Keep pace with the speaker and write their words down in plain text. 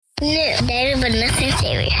No, Daddy, but nothing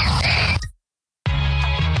serious.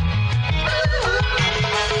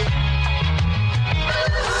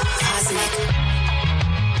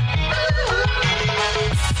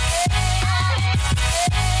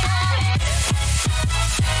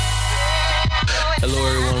 Hello,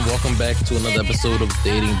 everyone. Welcome back to another episode of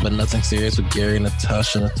Dating But Nothing Serious with Gary and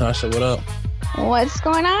Natasha. Natasha, what up? What's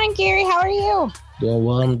going on, Gary? How are you? Doing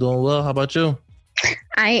well. I'm doing well. How about you?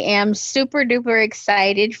 I am super duper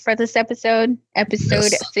excited for this episode.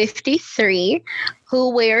 Episode 53.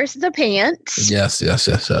 Who wears the pants? Yes.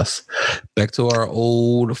 Back to our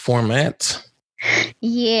old format.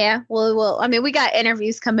 Yeah. Well, I mean, we got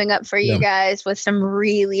interviews coming up for you guys with some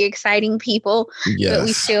really exciting people. Yes. But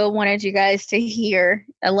we still wanted you guys to hear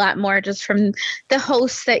a lot more just from the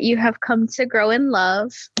hosts that you have come to grow and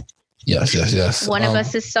love. Yes. One of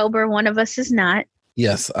us is sober, one of us is not.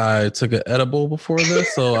 Yes, I took an edible before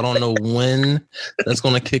this, so I don't know when that's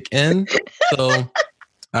going to kick in. So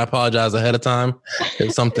I apologize ahead of time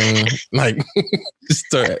if something like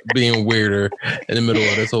start being weirder in the middle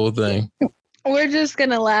of this whole thing. We're just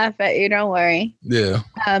going to laugh at you. Don't worry. Yeah.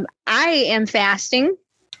 I am fasting.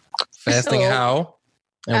 Fasting how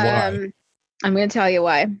and why? I'm going to tell you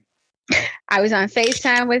why. I was on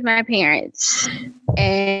FaceTime with my parents,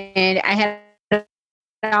 and I had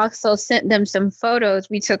also sent them some photos.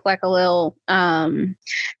 We took like a little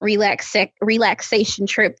relaxation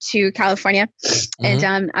trip to California,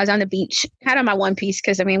 and I was on the beach, had on my one piece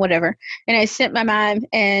because I mean whatever. And I sent my mom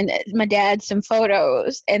and my dad some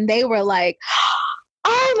photos, and they were like,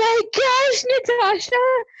 "Oh my gosh, Natasha!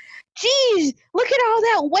 Geez, look at all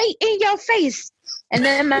that weight in your face." And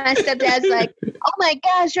then my stepdad's like, "Oh my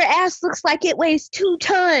gosh, your ass looks like it weighs 2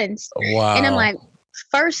 tons." Wow. And I'm like,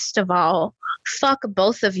 first of all, fuck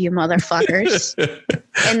both of you motherfuckers.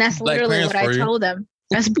 And that's literally what I told them.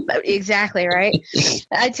 That's exactly right.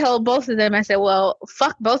 I told both of them, I said, well,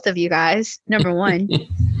 fuck both of you guys, number one.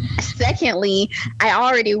 Secondly, I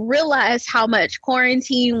already realized how much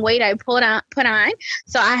quarantine weight I put on.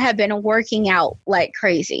 So I have been working out like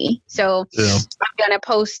crazy. So I'm going to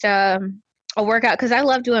post a workout because I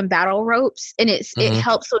love doing battle ropes, and it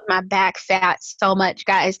helps with my back fat so much,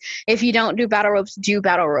 guys. If you don't do battle ropes, do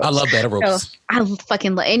battle ropes. I love battle ropes. So I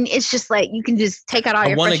fucking love, and it's just like you can just take out all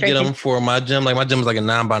your frustration. I want to get them for my gym. Like my gym is like a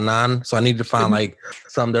 9x9, so I need to find like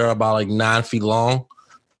some that are about like 9 feet long.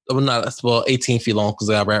 Well, 18 feet long because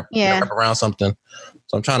I wrap around something.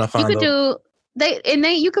 So I'm trying to find. You could do.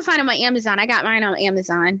 You can find them on Amazon. I got mine on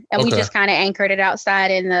Amazon, and we just kind of anchored it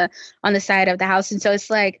outside on the side of the house, and so it's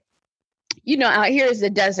like, you know, out here is the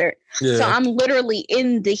desert. Yeah. So I'm literally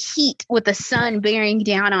in the heat with the sun bearing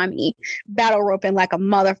down on me, battle roping like a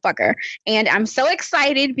motherfucker. And I'm so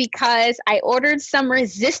excited because I ordered some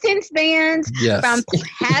resistance bands from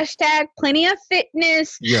hashtag Plenty of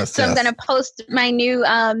Fitness. So I'm going to post my new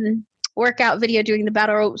workout video doing the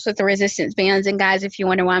battle ropes with the resistance bands. And guys, if you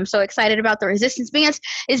wonder why I'm so excited about the resistance bands,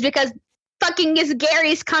 is because fucking it's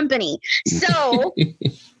Gary's company. So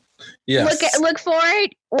look for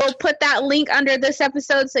it. We'll put that link under this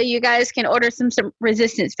episode so you guys can order some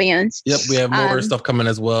resistance bands. Yep, we have more stuff coming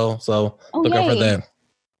as well. So look out for that.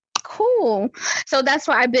 Cool. So that's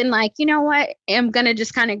why I've been like, you know what? I'm going to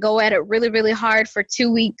just kind of go at it really, really hard for 2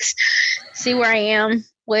 weeks, see where I am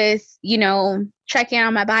with, you know, checking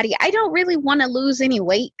on my body. I don't really want to lose any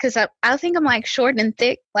weight because I think I'm like short and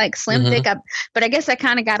thick, like slim thick. But I guess I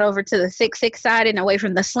kind of got over to the thick side and away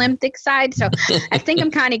from the slim thick side. So I think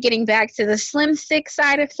I'm kind of getting back to the slim thick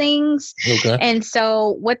side of things. Okay. And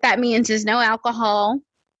so what that means is no alcohol.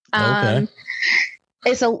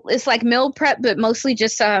 It's like meal prep, but mostly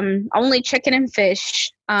just only chicken and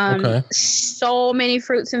fish. So many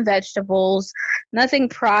fruits and vegetables, nothing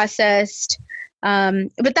processed.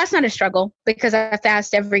 But that's not a struggle because I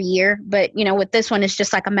fast every year. But, you know, with this one, it's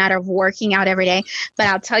just like a matter of working out every day. But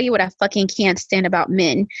I'll tell you what I fucking can't stand about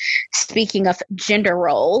men. Speaking of gender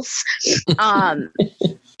roles,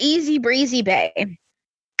 Easy Breezy Bay.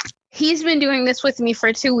 He's been doing this with me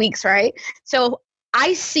for 2 weeks, right? So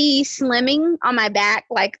I see slimming on my back,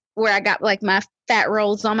 like where I got like my fat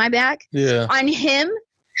rolls on my back. Yeah. On him,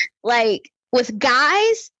 like, with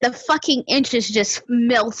guys, the fucking inches just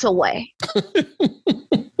melt away.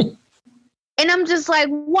 And I'm just like,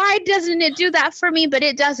 why doesn't it do that for me? But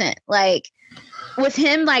it doesn't. Like, with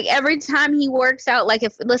him, like, every time he works out, like,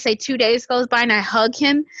 if, let's say 2 days goes by and I hug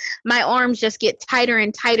him, my arms just get tighter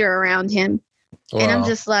and tighter around him. Wow. And I'm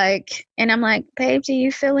just like, babe, do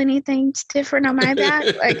you feel anything different on my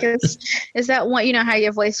back? Like, is that one, you know how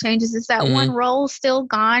your voice changes? Is that one roll still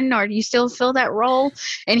gone, or do you still feel that roll?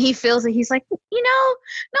 And he feels it. He's like, no,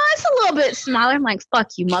 it's a little bit smaller. I'm like, fuck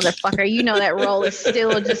you, motherfucker. You know that roll is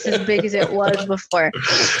still just as big as it was before.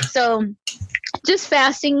 So just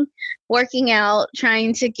fasting, working out,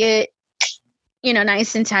 trying to get,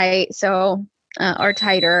 nice and tight. So, or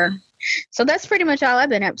tighter. So that's pretty much all I've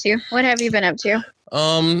been up to. What have you been up to?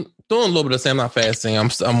 Doing a little bit of the same. I'm not fasting.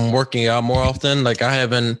 I'm working out more often. Like I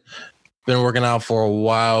haven't been working out for a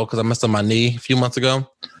while because I messed up my knee a few months ago.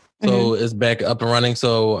 So it's back up and running.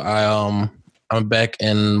 So I'm back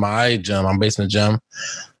in my gym. I'm based in the gym.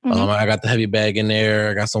 I got the heavy bag in there.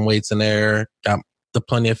 I got some weights in there. Got the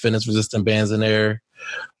Plenty of Fitness resistant bands in there.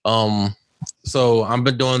 So I've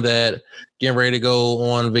been doing that, getting ready to go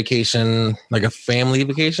on vacation, like a family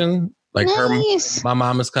vacation. Like nice. My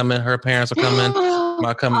mom is coming, her parents are coming,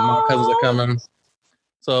 my cousins are coming.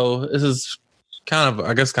 So this is kind of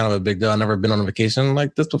a big deal. I've never been on a vacation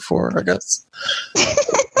like this before, I guess.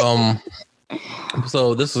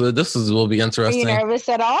 So this will be interesting. Are you nervous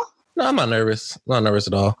at all? No, I'm not nervous. I'm not nervous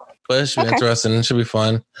at all. But it should be interesting. It should be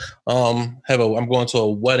fun. I'm going to a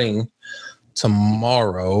wedding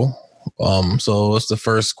tomorrow. So it's the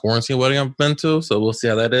first quarantine wedding I've been to. So we'll see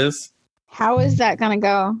how that is. How is that gonna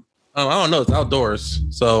go? I don't know. It's outdoors,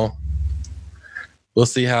 so we'll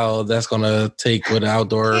see how that's gonna take with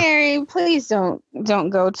outdoor. Gary, please don't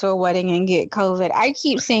go to a wedding and get COVID. I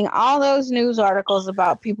keep seeing all those news articles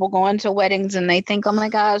about people going to weddings and they think, oh my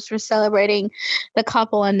gosh, we're celebrating the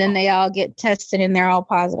couple, and then they all get tested and they're all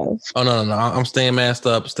positive. Oh no! I'm staying masked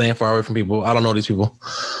up, staying far away from people. I don't know these people.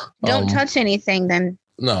 Don't touch anything then.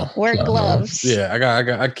 No. Wear gloves. No.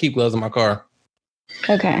 Yeah, I keep gloves in my car.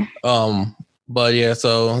 Okay. But yeah,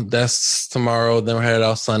 so that's tomorrow. Then we're headed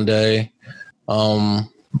out Sunday.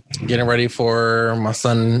 Getting ready for my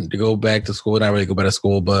son to go back to school. Not really go back to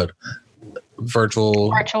school, but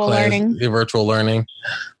virtual learning. Yeah, virtual learning.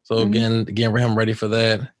 So again, getting him ready for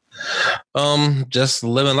that. Just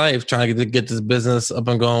living life, trying to get this business up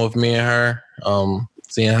and going with me and her.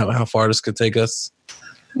 Seeing how far this could take us.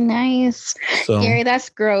 Nice. So, Gary, that's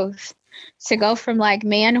growth. To go from like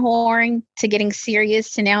man whoring to getting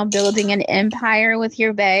serious to now building an empire with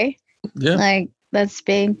your bae. Yeah. Like that's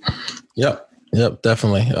big. Yep,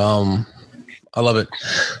 definitely. I love it.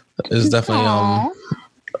 It's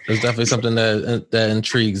definitely something that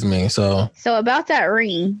intrigues me. So about that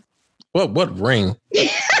ring. What ring?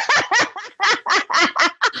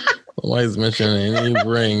 Why is mentioning any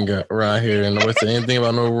ring around here? And nobody said anything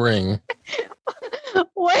about no ring.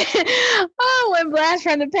 When Blast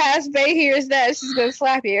from the past bae hears that, she's gonna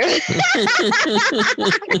slap you.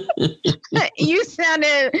 You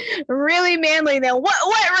sounded really manly then. What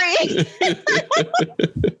ring?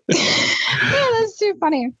 Oh, that's too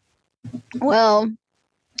funny. Well,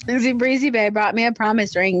 the Breezy Bae brought me a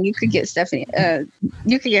promise ring. You could get Stephanie.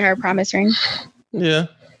 You could get her a promise ring. Yeah.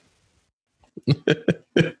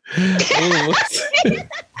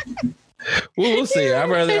 We'll see. I'd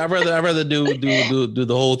rather do the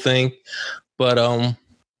whole thing, but I'm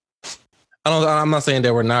not saying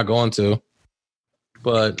that we're not going to,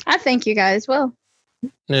 but I think you guys will.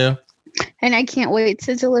 Yeah. And I can't wait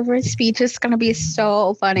to deliver a speech. It's gonna be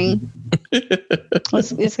so funny.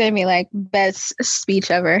 It's gonna be like best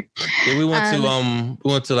speech ever. Yeah, we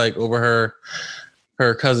went to like over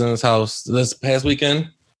her cousin's house this past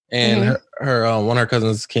weekend. And her one of her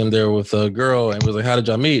cousins came there with a girl and was like, "How did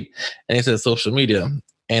y'all meet?" And they said social media,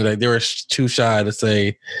 and like they were too shy to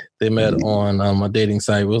say they met on a dating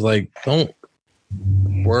site. It was like, don't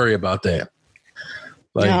worry about that.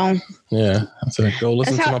 Like, no. Yeah, I said, go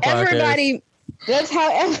listen to my podcast. That's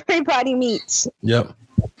how everybody meets. Yep,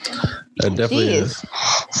 that definitely is.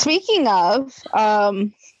 Speaking of,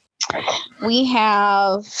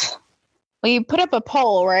 we put up a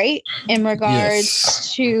poll, right? In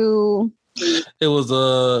regards to... It was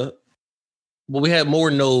we had more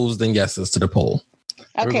no's than yeses to the poll.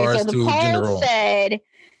 Okay, so the poll said...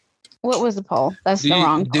 What was the poll? That's the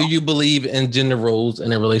wrong poll. Do you believe in gender roles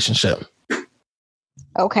in a relationship?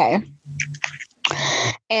 Okay.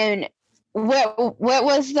 And what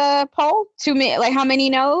was the poll? Like how many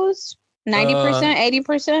no's? 90%,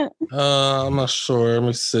 80%? I'm not sure. Let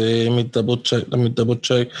me see. Let me double check.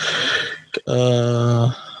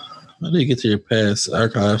 How do you get to your past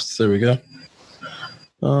archives? There we go.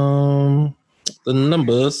 The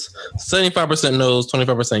numbers: 75% no's,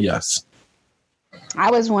 25% yes.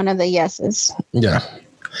 I was one of the yeses. Yeah.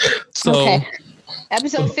 So, okay.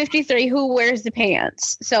 Episode 53. Who wears the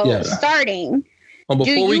pants? So starting.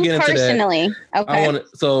 Before we get into that, okay.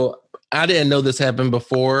 I didn't know this happened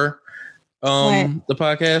before the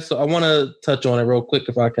podcast, so I want to touch on it real quick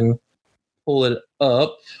if I can pull it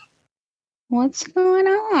up. What's going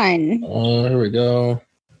on? Here we go.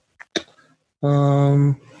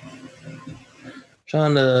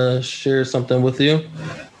 Trying to share something with you.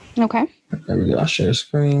 Okay. There we go. I'll share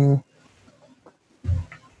screen.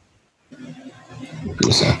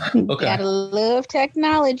 Okay. Gotta love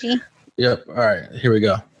technology. Yep. All right. Here we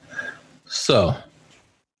go. So,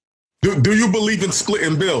 do you believe in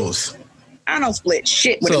splitting bills? I don't split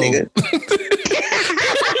shit with a nigga.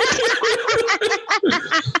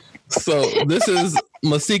 So this is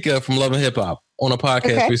Masika from Love and Hip Hop on a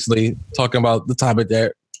podcast recently talking about the topic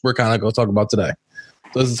that we're kind of going to talk about today.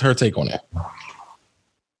 So this is her take on it.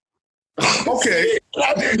 Okay.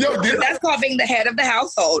 That's called being the head of the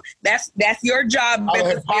household. That's your job. A lot of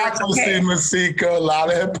hypocrisy, Masika. A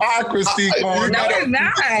lot of hypocrisy going No, it's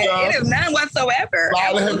not. It is none whatsoever.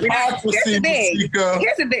 A lot of hypocrisy, Masika.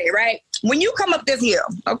 Here's the thing, right? When you come up this hill,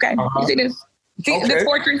 okay? You see this? See this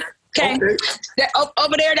fortress? Okay.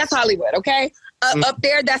 Over there, that's Hollywood, okay? Up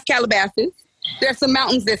there, that's Calabasas. There's some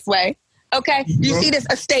mountains this way. Okay, you see this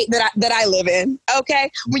estate that I live in. Okay,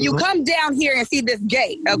 when you come down here and see this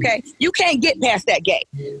gate, okay, you can't get past that gate.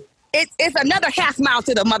 It's another half mile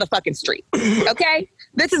to the motherfucking street. Okay,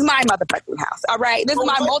 this is my motherfucking house. All right, this is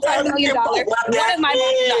my multi-million dollar, one of my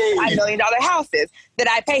multi-million-dollar houses that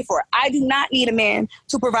I pay for. I do not need a man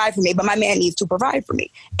to provide for me, but my man needs to provide for me.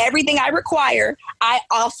 Everything I require, I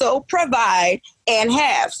also provide and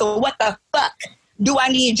have. So what the fuck do I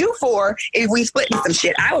need you for if we splitting some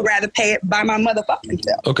shit? I would rather pay it by my motherfucking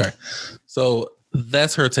self. Okay. So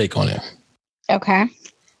that's her take on it. Okay.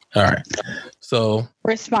 All right. So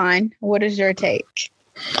respond. What is your take?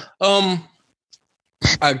 I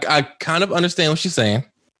kind of understand what she's saying,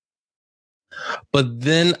 but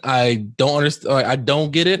then I don't understand. I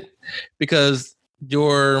don't get it because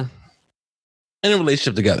you're in a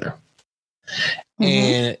relationship together.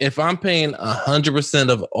 And if I'm paying 100%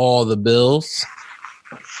 of all the bills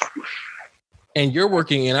and you're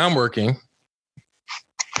working and I'm working,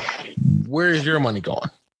 where is your money going?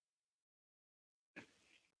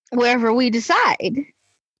 Wherever we decide.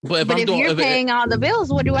 But if you're paying all the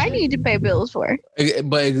bills, what do I need to pay bills for?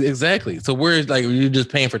 But exactly. So where's like, you're just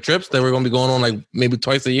paying for trips that we're going to be going on like maybe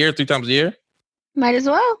twice a year, 3 times a year? Might as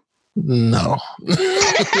well. No.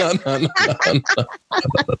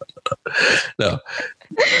 No.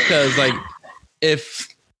 Because like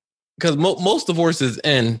because most divorces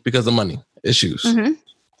end because of money issues.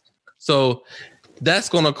 So that's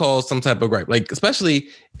going to cause some type of gripe. Like, especially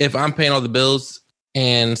if I'm paying all the bills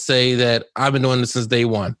and say that I've been doing this since day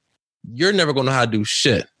one. You're never going to know how to do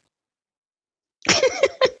shit.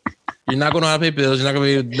 You're not going to know how to pay bills. You're not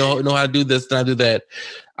going to know how to do this, not do that.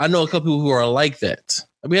 I know a couple people who are like that.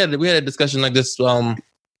 We had a discussion like this like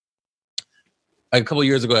a couple of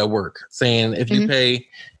years ago at work, saying if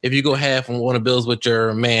you go half on one of the bills with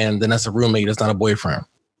your man, then that's a roommate. That's not a boyfriend.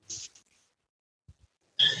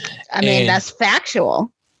 I mean, that's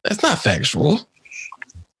factual. That's not factual.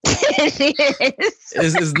 It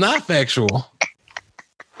is. It's not factual.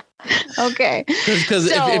 Okay. Because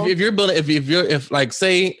if you're building, if like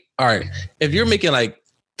say, all right, if you're making like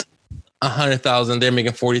 100,000, they're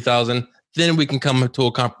making 40,000, then we can come to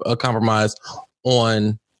a compromise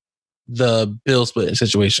on the bill split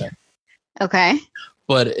situation. Okay.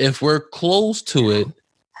 But if we're close to it,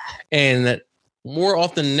 and more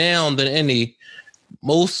often now than any,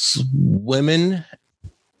 most women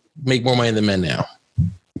make more money than men now.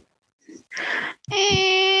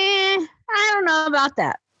 I don't know about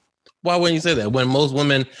that. Why wouldn't you say that? When most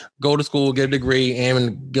women go to school, get a degree,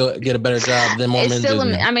 and get a better job than more men do.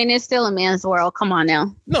 It's still a man's world. Come on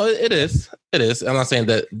now. No, it is. It is. I'm not saying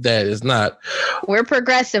that is not. We're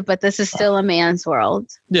progressive, but this is still a man's world.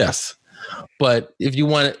 Yes. But if you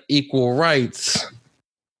want equal rights,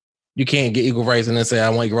 you can't get equal rights and then say, I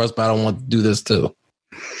want equal rights, but I don't want to do this too.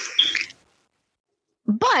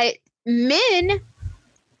 But men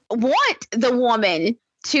want the woman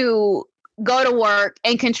to go to work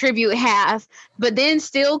and contribute half, but then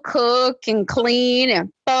still cook and clean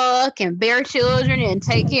and fuck and bear children and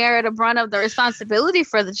take care of the brunt of the responsibility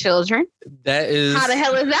for the children. That is... How the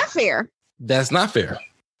hell is that fair? That's not fair.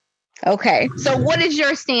 Okay. So what is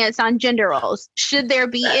your stance on gender roles? Should there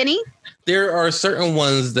be any? There are certain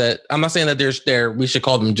ones that... I'm not saying that we should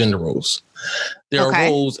call them gender roles. There are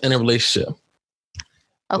roles in a relationship.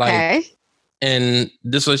 Okay. Like, in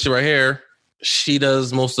this relationship right here, she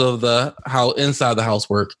does most of the inside the house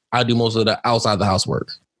work. I do most of the outside the house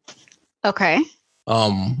work. Okay.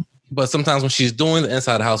 But sometimes when she's doing the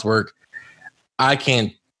inside the house work, I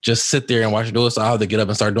can't just sit there and watch her do it. So I'll have to get up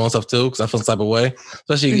and start doing stuff too, because I feel some type of way.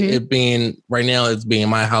 Especially it being right now, it's being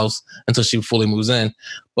my house until she fully moves in.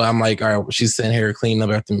 But I'm like, all right, she's sitting here cleaning up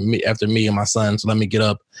after me and my son. So let me get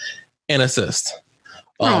up and assist.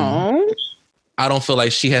 I don't feel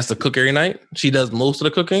like she has to cook every night. She does most of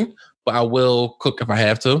the cooking, but I will cook if I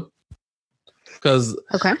have to. Because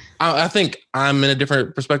I think I'm in a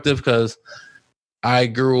different perspective because I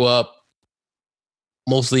grew up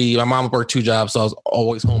mostly, my mom worked 2 jobs, so I was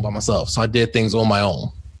always home by myself. So I did things on my own.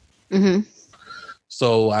 Mm-hmm.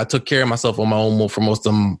 So I took care of myself on my own for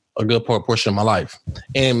a good portion of my life.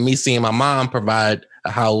 And me seeing my mom provide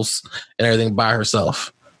a house and everything by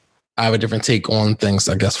herself, I have a different take on things,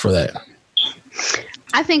 I guess, for that.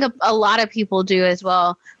 I think a lot of people do as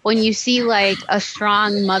well. When you see like a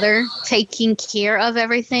strong mother taking care of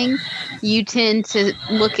everything, you tend to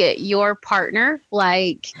look at your partner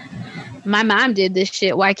like, my mom did this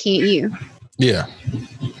shit. Why can't you? Yeah.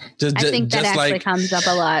 I think that actually comes up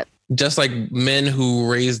a lot. Just like men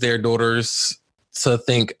who raise their daughters to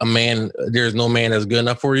think there's no man that's good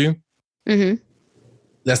enough for you. Mm-hmm.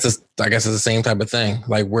 That's just, I guess it's the same type of thing.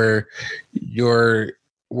 Like where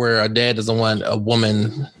a dad doesn't want a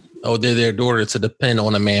woman or their daughter to depend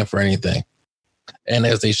on a man for anything. And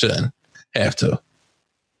as they shouldn't have to.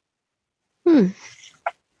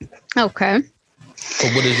 Okay.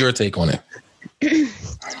 But what is your take on it?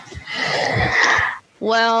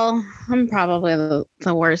 Well, I'm probably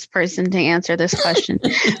the worst person to answer this question,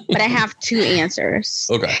 but I have 2 answers.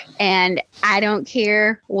 Okay. And I don't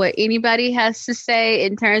care what anybody has to say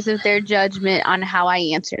in terms of their judgment on how I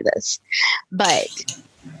answer this. But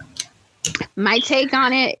my take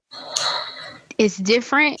on it is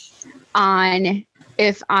different on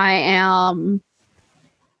if I am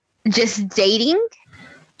just dating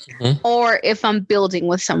or if I'm building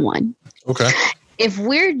with someone. Okay. If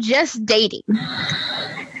we're just dating,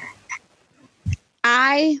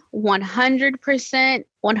 I 100%,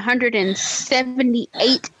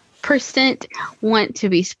 178% want to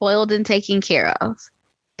be spoiled and taken care of.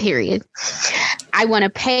 Period. I want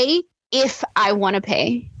to pay if I want to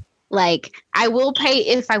pay. Like, I will pay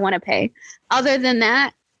if I want to pay. Other than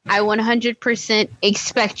that, I 100%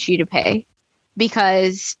 expect you to pay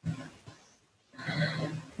because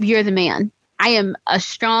you're the man. I am a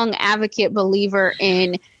strong advocate believer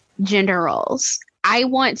in gender roles. I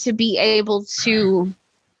want to be able to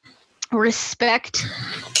respect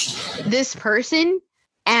this person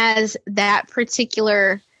as that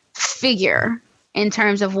particular figure in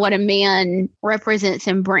terms of what a man represents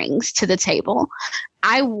and brings to the table.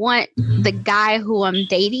 I want the guy who I'm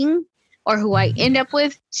dating or who I end up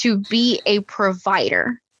with to be a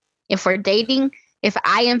provider. If we're dating, if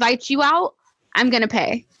I invite you out, I'm going to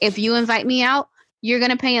pay. If you invite me out, you're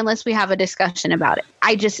going to pay unless we have a discussion about it.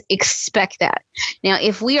 I just expect that. Now,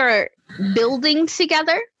 if we are building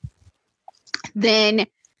together, then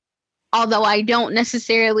although I don't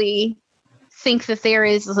necessarily think that there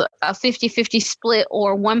is a 50-50 split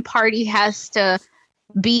or one party has to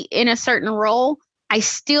be in a certain role, I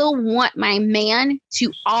still want my man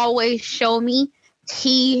to always show me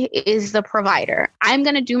he is the provider. I'm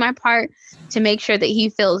going to do my part to make sure that he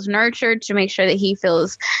feels nurtured, to make sure that he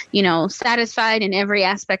feels, satisfied in every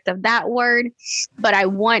aspect of that word. But I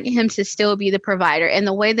want him to still be the provider. And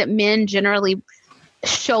the way that men generally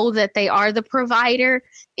show that they are the provider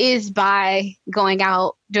is by going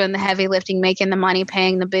out, doing the heavy lifting, making the money,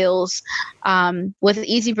 paying the bills, with an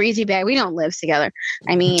easy breezy bag. We don't live together.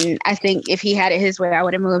 I mean, I think if he had it his way, I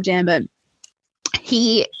would have moved in, but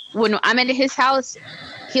when I'm at his house,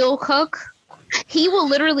 he'll cook. He will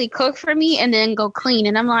literally cook for me and then go clean.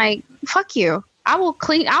 And I'm like, fuck you. I will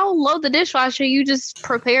clean. I'll load the dishwasher. You just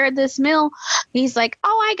prepared this meal. He's like,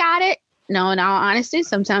 oh, I got it. No, in all honesty,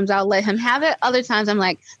 sometimes I'll let him have it. Other times I'm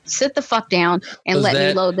like, sit the fuck down and let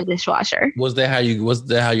me load the dishwasher. Was that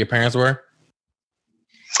how your parents were?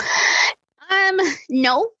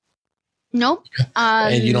 No. Nope.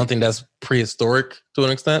 And you don't think that's prehistoric to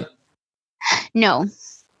an extent? No.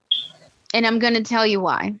 And I'm going to tell you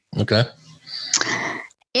why. Okay.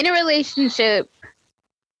 In a relationship,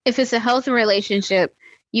 if it's a healthy relationship,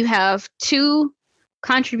 you have 2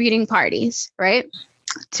 contributing parties, right?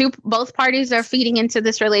 Both parties are feeding into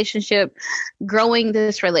this relationship, growing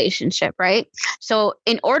this relationship, right? So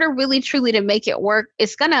in order really truly to make it work,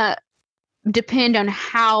 it's going to depend on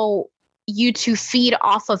how you 2 feed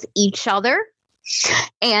off of each other.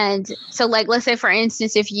 And so, like, let's say, for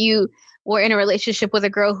instance, if you were in a relationship with a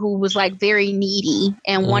girl who was like very needy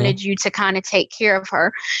and wanted you to kind of take care of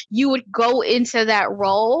her, you would go into that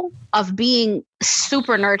role of being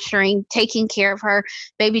super nurturing, taking care of her.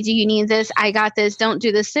 Baby, do you need this? I got this. Don't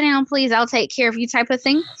do this. Sit down, please. I'll take care of you type of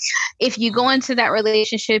thing. If you go into that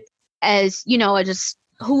relationship as, you know, just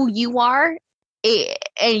who you are,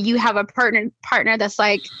 and you have a partner that's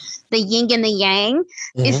like the yin and the yang,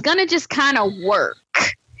 it's going to just kind of work.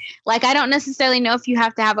 Like, I don't necessarily know if you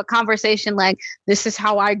have to have a conversation like, this is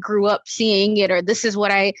how I grew up seeing it, or this is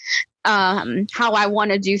what how I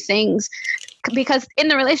want to do things. Because in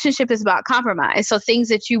the relationship is about compromise. So things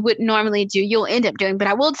that you wouldn't normally do, you'll end up doing. But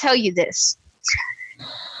I will tell you this.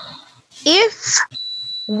 If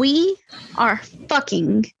we are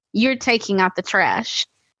fucking, you're taking out the trash.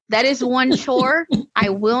 That is one chore I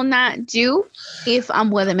will not do if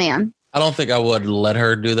I'm with a man. I don't think I would let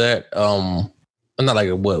her do that. Not like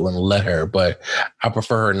I wouldn't let her, but I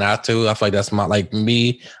prefer her not to. I feel like that's like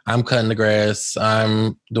me. I'm cutting the grass.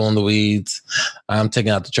 I'm doing the weeds. I'm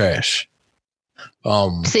taking out the trash.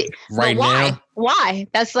 See, right why? now. Why?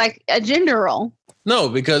 That's like a gender role. No,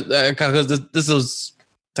 because this is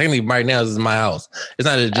technically right now. This is my house. It's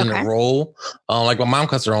not a gender role. Like my mom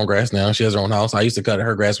cuts her own grass now. She has her own house. I used to cut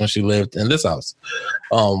her grass when she lived in this house.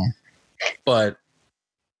 But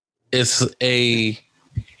it's I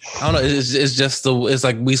don't know. It's just it's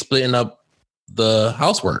like we splitting up the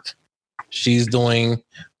housework. She's doing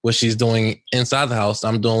what she's doing inside the house.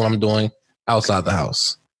 I'm doing what I'm doing outside the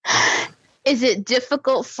house. Is it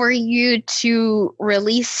difficult for you to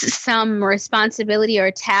release some responsibility or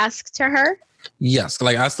task to her? Yes.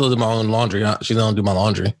 Like I still do my own laundry. She don't do my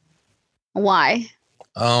laundry. Why?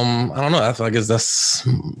 I don't know. I feel like that's,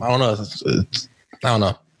 I don't know. I don't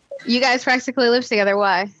know. You guys practically live together.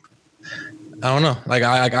 Why? I don't know. Like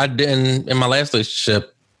I didn't, in my last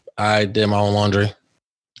relationship, I did my own laundry.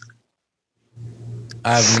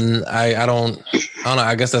 I don't know.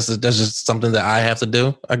 I guess that's just something that I have to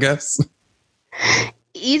do, I guess.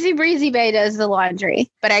 Easy Breezy Bay does the laundry,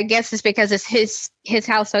 but I guess it's because it's his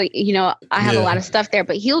house. So, you know, I have a lot of stuff there,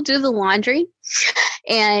 but he'll do the laundry,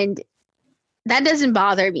 and that doesn't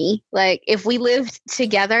bother me. Like if we lived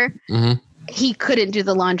together, he couldn't do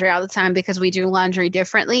the laundry all the time because we do laundry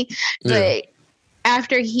differently. But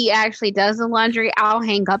after he actually does the laundry, I'll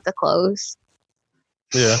hang up the clothes.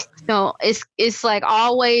 Yeah. So it's like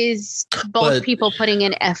always both people putting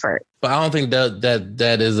in effort. But I don't think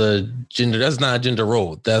that is a gender. That's not a gender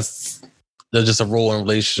role. That's just a role in a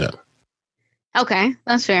relationship. Okay,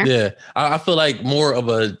 that's fair. Yeah, I feel like more of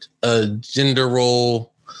a gender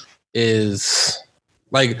role is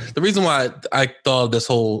like the reason why I thought of this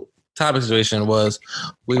whole topic situation was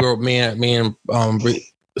me and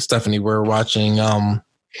Stephanie were watching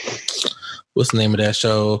what's the name of that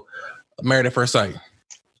show, Married at First Sight.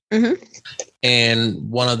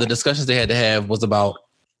 And one of the discussions they had to have was about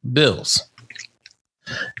bills.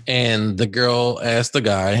 And the girl asked the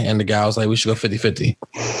guy, and the guy was like, we should go 50-50.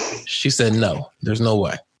 She said, no, there's no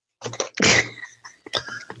way.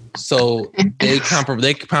 So they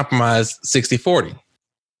compromised 60-40.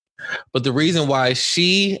 But the reason why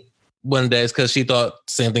she went that is because she thought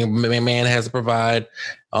same thing, man has to provide,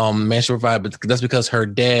 man should provide, but that's because her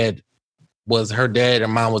dad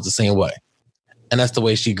and mom was the same way. And that's the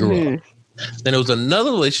way she grew up. Then there was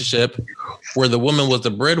another relationship where the woman was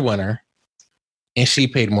the breadwinner and she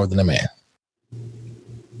paid more than the man.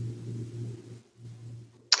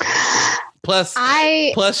 Plus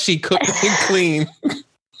she cooked and cleaned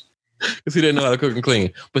because he didn't know how to cook and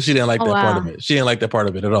clean. But she didn't like that part of it. She didn't like that part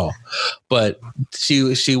of it at all. But she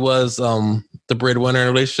was the breadwinner in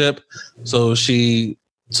a relationship, so she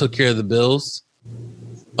took care of the bills.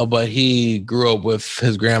 But he grew up with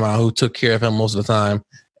his grandma who took care of him most of the time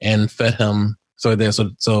and fed him. So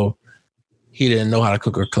he didn't know how to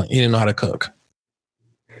cook or clean. He didn't know how to cook.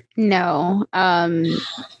 No.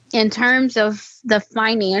 In terms of the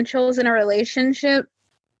financials in a relationship,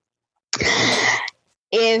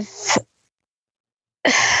 if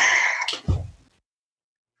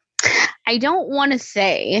I don't want to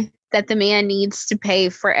say that the man needs to pay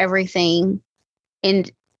for everything in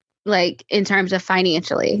terms of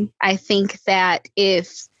financially, I think that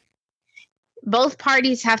if both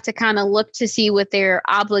parties have to kind of look to see what their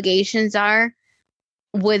obligations are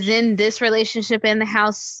within this relationship in the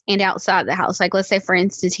house and outside the house. Like, let's say, for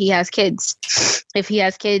instance, he has kids. If he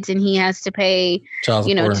has kids and he has to pay,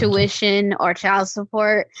 tuition or child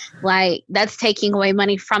support, like that's taking away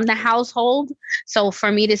money from the household. So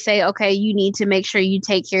for me to say, okay, you need to make sure you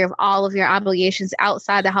take care of all of your obligations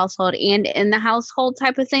outside the household and in the household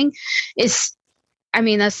type of thing is, I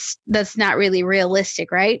mean, that's not really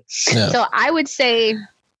realistic, right? Yeah. So I would say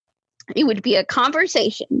it would be a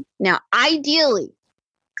conversation. Now, ideally,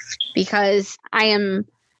 because I am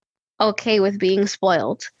okay with being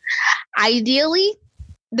spoiled, ideally,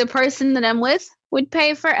 the person that I'm with would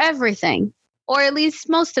pay for everything, or at least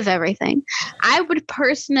most of everything. I would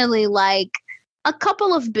personally like a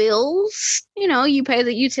couple of bills. You know, you pay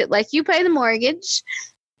the you pay the mortgage.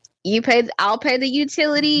 I'll pay the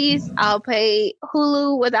utilities. I'll pay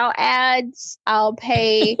Hulu without ads. I'll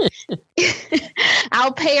pay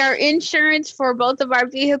I'll pay our insurance for both of our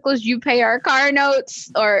vehicles. You pay our car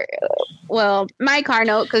notes, or well, my car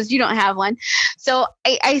note, because you don't have one. So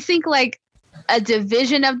I think like a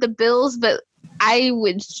division of the bills, but I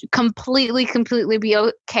would completely be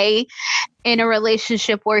okay in a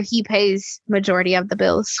relationship where he pays majority of the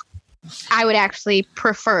bills. I would actually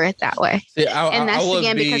prefer it that way. See, and that's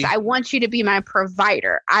because I want you to be my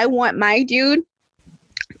provider. I want my dude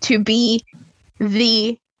to be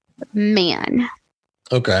the man.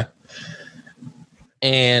 Okay.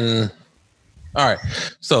 And all right.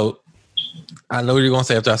 So I know what you're going to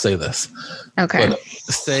say after I say this. Okay. But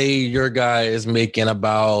say your guy is making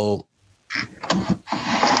about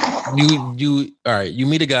you all right, you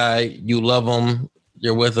meet a guy, you love him,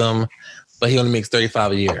 you're with him, but he only makes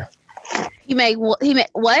 $35 a year. He made what? I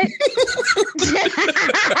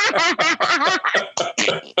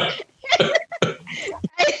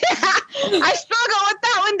struggled with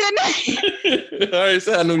that one, didn't I? I already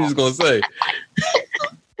said I knew what you was gonna say.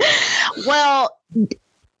 Well,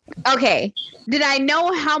 okay. Did I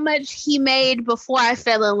know how much he made before I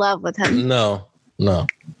fell in love with him? No.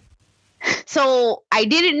 So I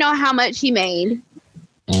didn't know how much he made.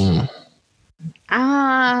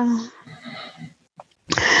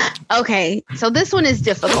 Okay, so this one is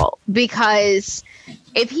difficult because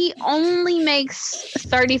if he only makes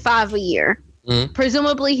 $35 a year,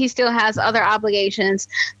 presumably he still has other obligations.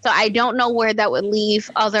 So I don't know where that would leave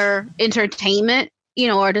other entertainment,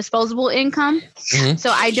 or disposable income. So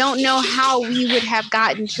I don't know how we would have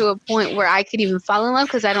gotten to a point where I could even fall in love,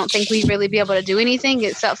 because I don't think we'd really be able to do anything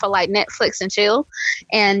except for like Netflix and chill.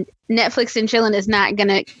 And Netflix and chilling is not going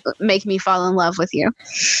to make me fall in love with you.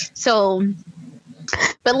 So,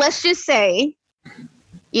 but let's just say,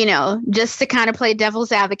 just to kind of play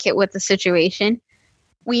devil's advocate with the situation,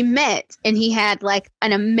 we met and he had like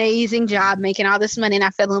an amazing job making all this money and I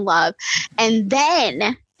fell in love. And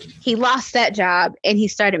then he lost that job and he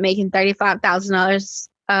started making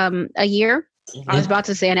 $35,000 a year. I was about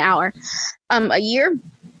to say an hour, a year.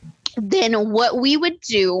 Then what we would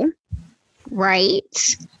do,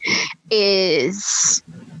 right, is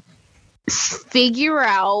figure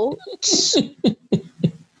out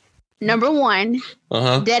number one,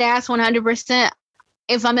 dead ass 100%.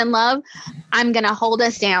 If I'm in love, I'm going to hold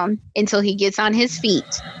us down until he gets on his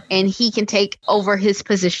feet and he can take over his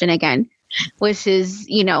position again, which is,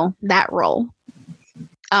 that role.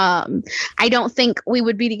 I don't think we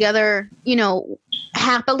would be together,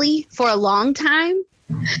 happily for a long time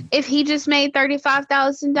if he just made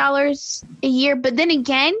 $35,000 a year. But then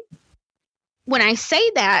again, when I say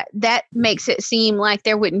that, that makes it seem like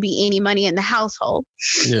there wouldn't be any money in the household.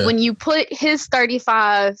 Yeah. When you put his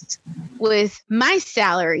 35 with my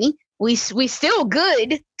salary, we still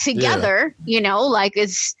good together, like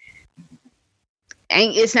it's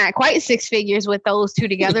not quite six figures with those two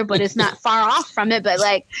together, but it's not far off from it. But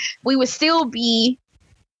like, we would still be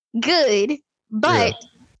good. But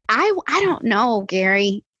I don't know,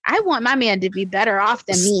 Gary. I want my man to be better off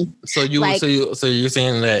than me. So you're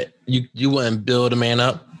saying that you wouldn't build a man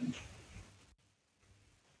up?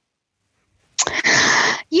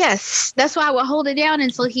 Yes, that's why I would hold it down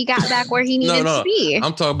until he got back where he needed to be.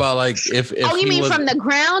 I'm talking about like if oh, you mean from the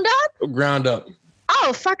ground up? Ground up.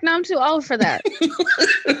 Oh, fuck no, I'm too old for that.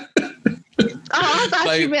 I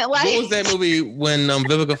thought you meant like... What was that movie when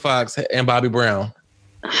Vivica Fox and Bobby Brown?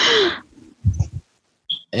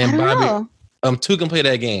 And Bobby... Two can play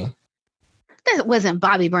that game. That wasn't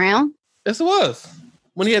Bobby Brown. Yes, it was.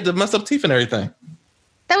 When he had the messed up teeth and everything.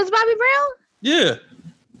 That was Bobby Brown? Yeah.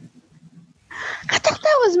 I thought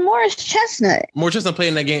that was Morris Chestnut. Morris Chestnut played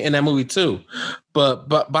in that game in that movie too. But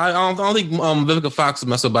I don't think Vivica Fox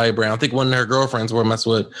messed with Bobby Brown. I think one of her girlfriends were messed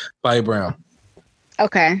with Bobby Brown.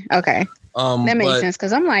 Okay. That makes sense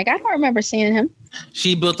because I'm like, I don't remember seeing him.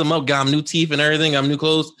 She built him up, got him new teeth and everything, got him new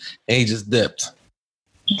clothes, and he just dipped.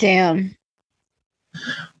 Damn.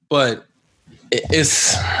 But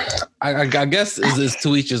it's, I guess, it's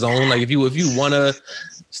to each his own. Like if you want to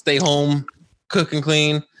stay home, cook and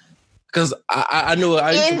clean, because I know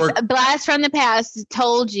I used to work. A blast from the past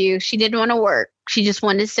told you she didn't want to work. She just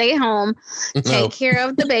wanted to stay home, take care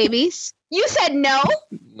of the babies. You said no.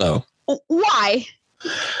 No. Why?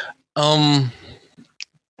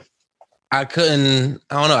 I couldn't.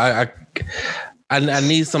 I don't know. I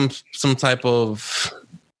need some type of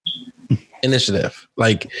initiative.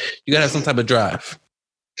 Like you gotta have some type of drive.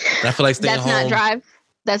 And I feel like staying home.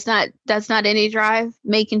 That's not drive. That's not any drive.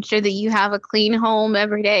 Making sure that you have a clean home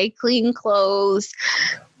every day, clean clothes,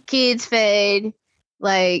 kids fed,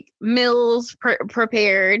 like meals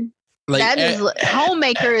prepared. Like that is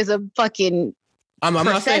homemaker is a fucking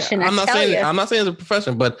profession. I'm not saying it's a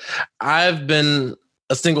profession, but I've been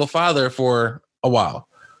a single father for a while.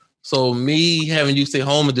 So me having you stay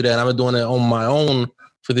home and do that, and I've been doing it on my own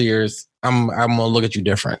for the years. I'm gonna look at you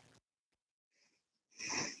different.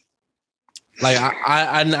 Like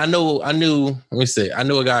I knew. Let me see. I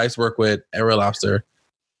knew a guy I used to work with at Red Lobster.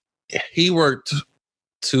 He worked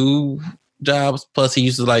 2 jobs plus he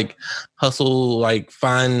used to like hustle, like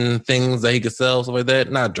find things that he could sell, stuff like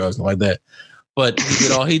that. Not drugs, stuff like that. But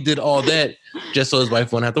he did all that just so his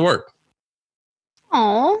wife wouldn't have to work.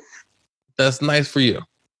 Oh, that's nice for you.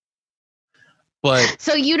 But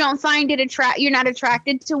so you don't find it you're not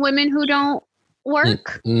attracted to women who don't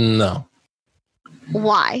work? No.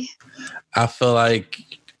 Why? I feel like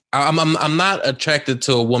I'm not attracted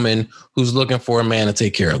to a woman who's looking for a man to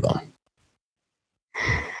take care of them.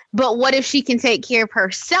 But what if she can take care of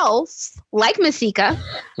herself, like Masika,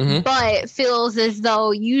 but feels as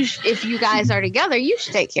though if you guys are together, you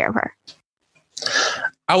should take care of her?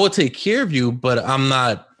 I will take care of you, but I'm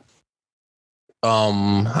not.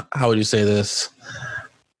 How would you say this?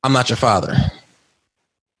 I'm not your father.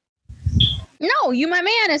 No, you my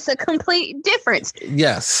man. It's a complete difference.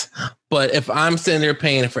 Yes, but if I'm sitting there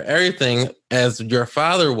paying for everything as your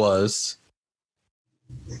father was,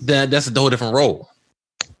 then that's a whole different role.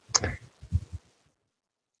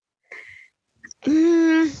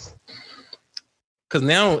 Because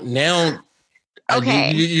now,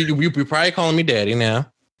 okay, you're probably calling me daddy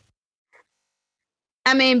now.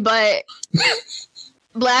 I mean, but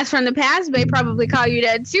Blast from the Past may probably call you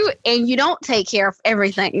that too, and you don't take care of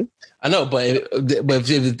everything. I know, but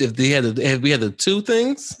if we had the 2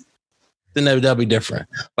 things, then that'd be different.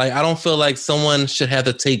 Like I don't feel like someone should have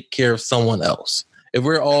to take care of someone else. If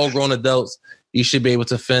we're all grown adults, you should be able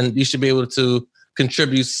to fend. You should be able to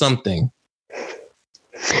contribute something.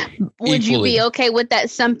 Would you be okay with that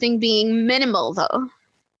something being minimal though?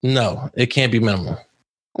 No, it can't be minimal.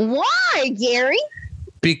 Why, Gary?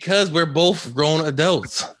 Because we're both grown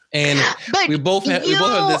adults, and we both have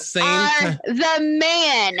the same. The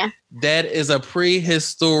man. That is a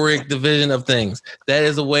prehistoric division of things. That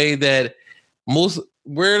is a way that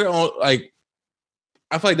we're on. Like,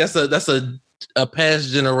 I feel like that's a past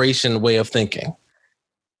generation way of thinking.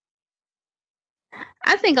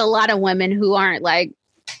 I think a lot of women who aren't like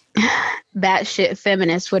batshit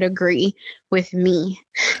feminists would agree with me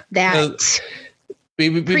that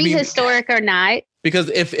prehistoric or not. Because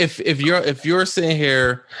if you're sitting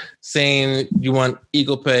here saying you want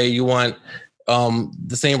equal pay, you want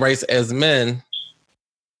the same rights as men,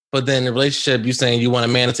 but then in a relationship you're saying you want a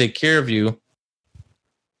man to take care of you,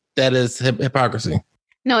 that is hypocrisy.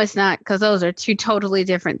 No, it's not, because those are 2 totally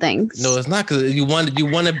different things. No, it's not, because you want to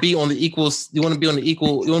be on the equal. You want to be on the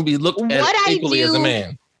equal. You want to be looked at equally as a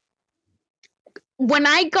man. When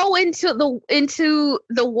I go into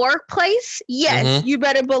the workplace, yes, you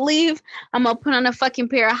better believe I'm gonna put on a fucking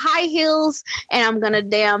pair of high heels and I'm gonna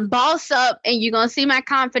damn boss up, and you're gonna see my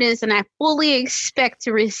confidence, and I fully expect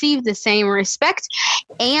to receive the same respect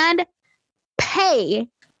and pay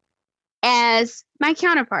as my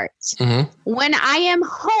counterparts. When I am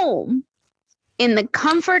home, in the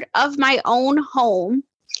comfort of my own home,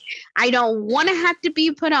 I don't want to have to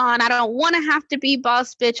be put on. I don't want to have to be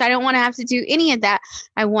boss bitch. I don't want to have to do any of that.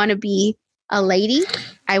 I want to be a lady.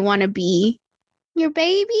 I want to be your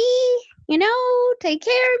baby, take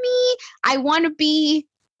care of me.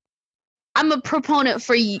 I'm a proponent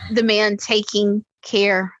for the man taking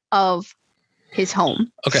care of his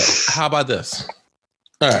home. Okay, how about this?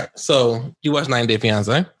 All right, so you watch 90 Day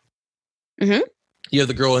Fiancé. You have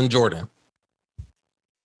the girl in Jordan.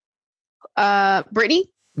 Brittany?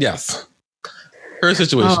 Yes. Her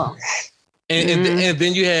situation. Oh. And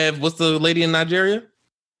then you have, what's the lady in Nigeria?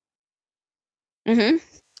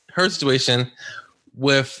 Her situation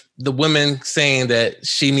with the women saying that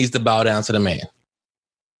she needs to bow down to the man.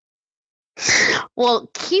 Well,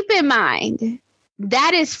 keep in mind,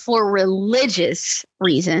 that is for religious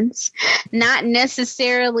reasons, not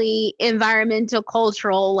necessarily environmental,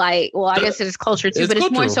 cultural, I guess it is culture too, but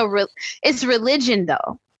it's more so, it's religion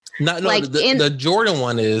though. The Jordan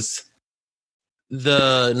one is,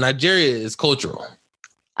 the Nigeria is cultural.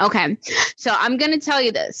 Okay. So I'm going to tell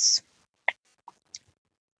you this.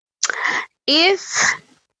 If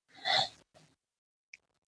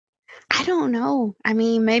I don't know. I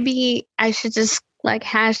mean, maybe I should just like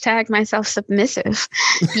hashtag myself submissive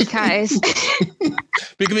because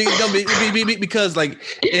because like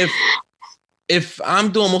if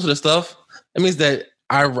I'm doing most of the stuff, it means that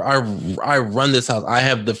I run this house. I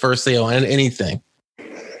have the first say on anything.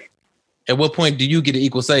 At what point do you get an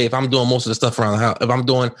equal say if I'm doing most of the stuff around the house? If I'm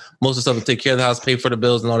doing most of the stuff to take care of the house, pay for the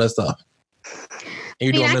bills and all that stuff.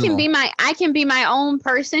 I mean, I can be my own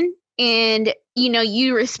person, and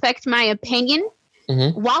you respect my opinion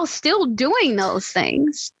while still doing those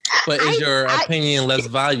things. But is your opinion less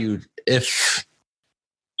valued if?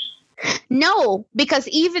 No, because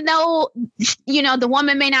even though the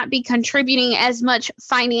woman may not be contributing as much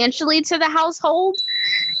financially to the household,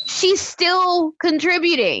 she's still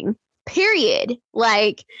contributing. Period.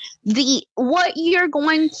 Like what you're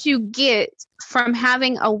going to get from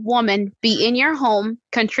having a woman be in your home,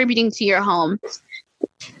 contributing to your home,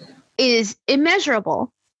 is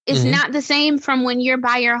immeasurable. It's not the same from when you're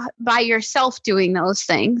by yourself doing those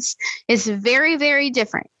things. It's very, very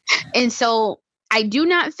different. And so I do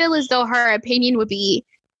not feel as though her opinion would be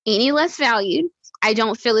any less valued. I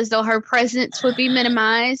don't feel as though her presence would be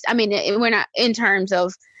minimized. I mean, we're not in terms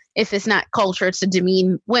of if it's not culture to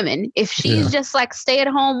demean women. If she's just like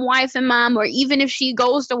stay-at-home wife and mom, or even if she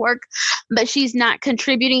goes to work, but she's not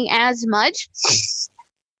contributing as much,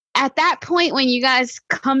 at that point, when you guys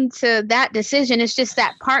come to that decision, it's just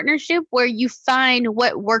that partnership where you find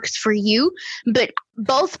what works for you, but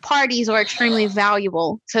both parties are extremely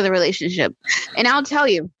valuable to the relationship. And I'll tell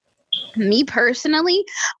you, me personally,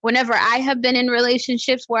 whenever I have been in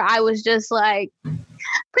relationships where I was just like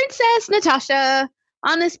Princess Natasha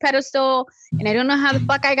on this pedestal, and I don't know how the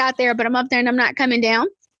fuck I got there, but I'm up there and I'm not coming down,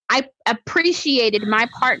 I appreciated my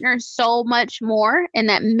partner so much more, and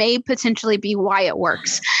that may potentially be why it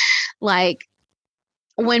works. Like,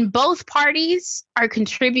 when both parties are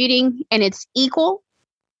contributing and it's equal,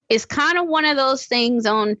 it's kind of one of those things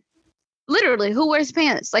on literally who wears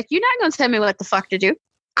pants. Like, you're not going to tell me what the fuck to do.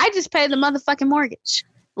 I just pay the motherfucking mortgage.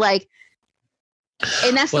 Like,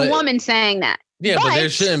 and that's the woman saying that. Yeah, but there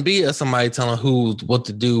shouldn't be somebody telling who what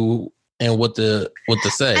to do and what to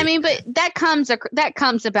say. I mean, but that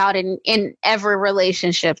comes about in every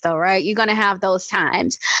relationship, though, right? You're going to have those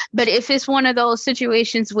times. But if it's one of those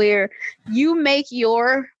situations where you make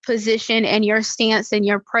your position and your stance and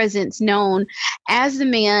your presence known as the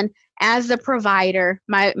man, as the provider,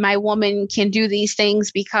 my woman can do these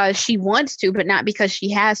things because she wants to, but not because she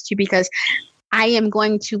has to, because I am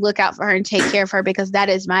going to look out for her and take care of her because that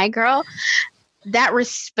is my girl. That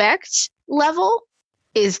respect level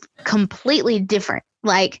is completely different.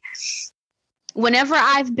 Like, whenever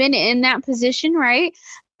I've been in that position, right,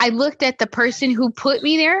 I looked at the person who put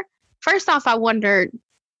me there. First off, I wondered,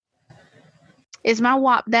 is my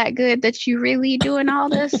WAP that good that you really doing all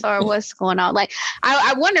this, or what's going on? Like,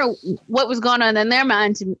 I wonder what was going on in their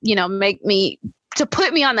mind to, to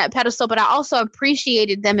put me on that pedestal. But I also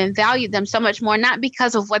appreciated them and valued them so much more, not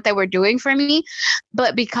because of what they were doing for me,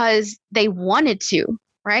 but because they wanted to,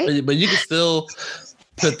 right? But you can still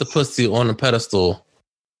put the pussy on the pedestal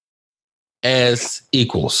as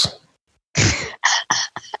equals.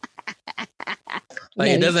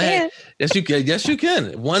 Like, it doesn't have, yes you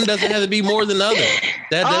can. One doesn't have to be more than the other.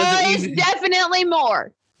 It's definitely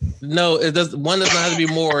more. No, it does. One does not have to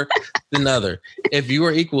be more than the other. If you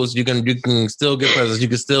are equals, you can still get presents. You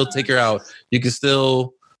can still take her out. You can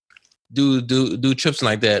still do trips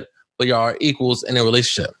like that. But y'all are equals in a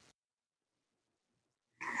relationship.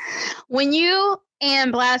 When you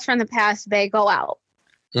and Blast from the Past Bay go out,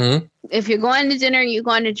 if you're going to dinner, you're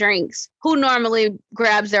going to drinks, who normally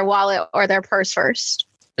grabs their wallet or their purse first?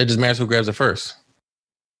 It just matters who grabs it first.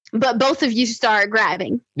 But both of you start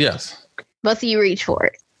grabbing. Yes. Both of you reach for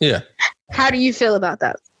it. Yeah. How do you feel about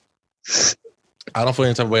that? I don't feel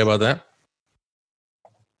any type of way about that.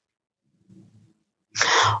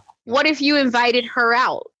 What if you invited her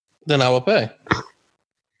out? Then I will pay.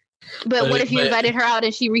 But what if you invited her out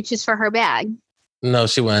and she reaches for her bag? No,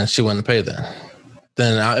 she wouldn't pay then.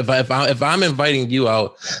 Then if I'm inviting you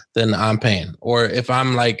out, then I'm paying. Or if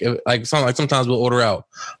I'm sometimes we'll order out,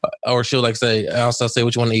 or she'll like say, I'll say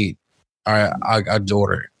what you want to eat. All right, I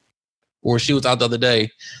order it. Or she was out the other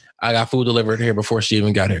day, I got food delivered here before she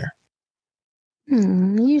even got here.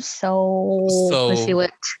 You so pussy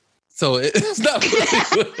whipped. So it's not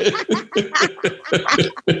pussy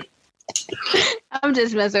whipped. I'm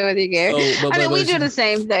just messing with you, Gary. We do the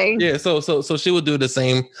same thing. Yeah, so she would do the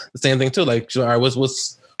same thing too. Like, all right, what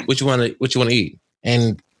you want to eat,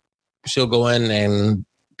 and she'll go in and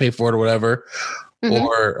pay for it or whatever,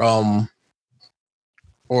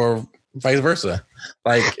 or vice versa.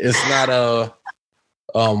 Like, it's not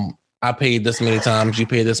I paid this many times, you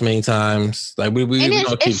paid this many times. Like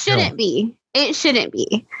it shouldn't be. It shouldn't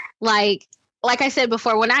be. Like I said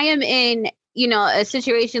before, when I am in, a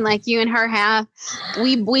situation like you and her have,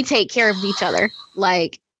 we take care of each other.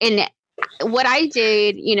 Like, and what I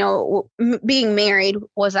did, being married,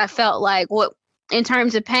 was I felt like in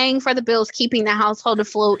terms of paying for the bills, keeping the household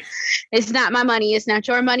afloat, it's not my money. It's not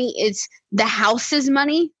your money. It's the house's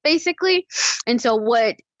money, basically. And so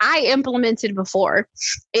what I implemented before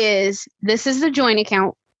is, this is the joint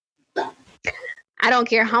account. I don't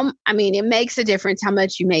care it makes a difference how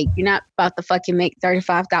much you make. You're not about to fucking make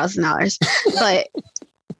 $35,000, but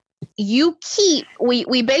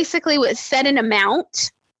we basically would set an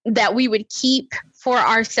amount that we would keep for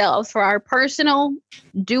ourselves, for our personal,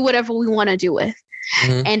 do whatever we want to do with.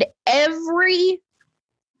 Mm-hmm. And every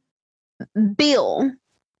bill,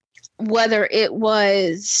 whether it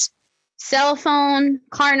was cell phone,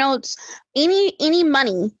 car notes, any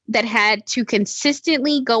money that had to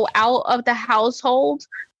consistently go out of the household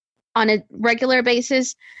on a regular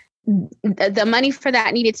basis, the money for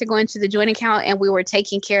that needed to go into the joint account, and we were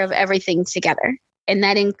taking care of everything together. And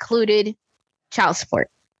that included child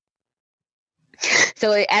support.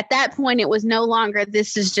 So at that point, it was no longer,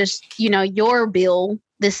 this is just, your bill.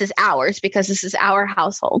 This is ours because this is our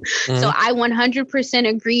household. Mm-hmm. So I 100%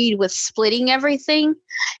 agreed with splitting everything.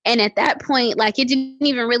 And at that point, it didn't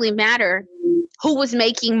even really matter who was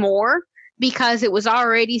making more, because it was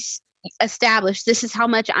already established. This is how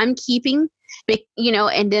much I'm keeping,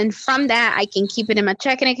 and then from that, I can keep it in my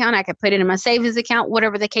checking account. I can put it in my savings account,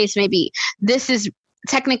 whatever the case may be. This is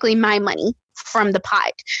technically my money from the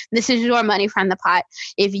pot. This is your money from the pot.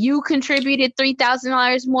 If you contributed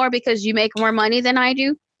 $3,000 more because you make more money than I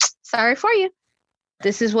do, sorry for you.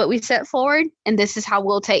 This is what we set forward, and this is how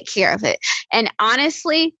we'll take care of it. And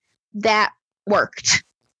honestly, that worked.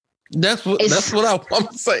 That's what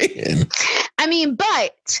I'm saying.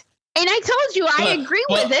 And I told you I agree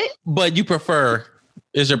with it. But you prefer,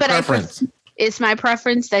 is your preference. It's my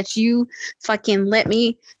preference that you fucking let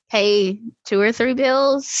me pay 2 or 3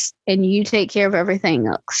 bills and you take care of everything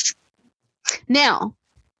else. Now,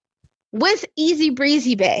 with Easy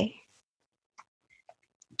Breezy Bay,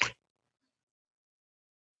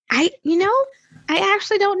 I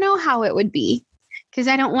actually don't know how it would be, because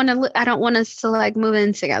I don't want us to move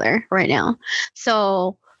in together right now.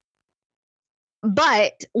 So,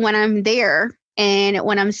 but when I'm there and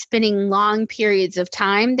when I'm spending long periods of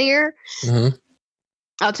time there, mm-hmm.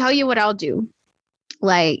 I'll tell you what I'll do.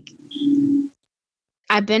 I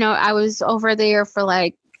was over there for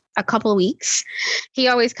a couple of weeks. He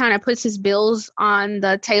always kind of puts his bills on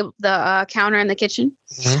the table, the counter in the kitchen.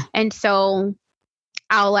 Mm-hmm. And so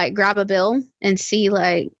I'll grab a bill and see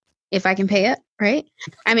if I can pay it. Right.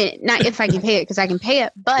 I mean, not if I can pay it, because I can pay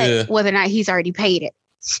it, but whether or not he's already paid it.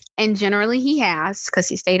 And generally he has, because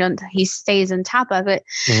he stays on top of it.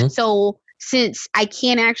 Mm-hmm. So since I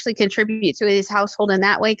can't actually contribute to his household in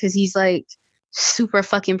that way, because he's super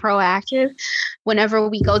fucking proactive, whenever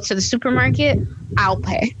we go to the supermarket, I'll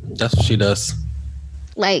pay. That's what she does.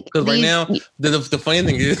 Because right now, the funny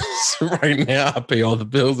thing is, right now I pay all the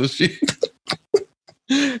bills and shit.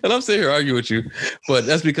 And I'm sitting here arguing with you, but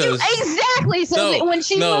that's because exactly. So when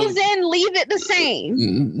she moves in, leave it the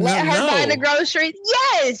same. Let her buy the groceries.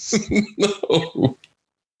 Yes. No.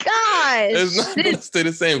 Gosh, it's not going to stay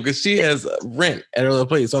the same, because she has rent at her other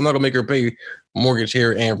place. So I'm not going to make her pay mortgage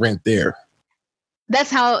here and rent there.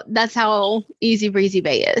 That's how Easy Breezy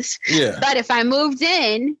Bay is. Yeah. But if I moved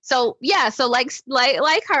in,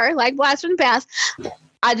 like her, like Blast from the Past,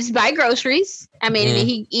 I just buy groceries. I mean,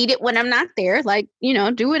 he eat it when I'm not there,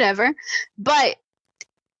 do whatever. But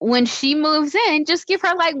when she moves in, just give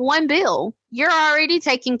her 1 bill. You're already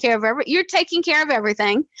taking care of you're taking care of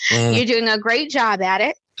everything. You're doing a great job at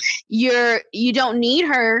it. You don't need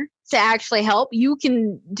her to actually help. You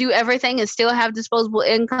can do everything and still have disposable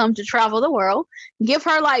income to travel the world. Give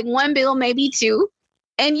her 1 bill, maybe 2,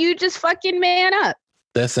 and you just fucking man up.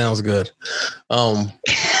 That sounds good. I'm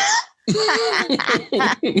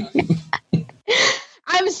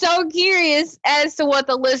so curious as to what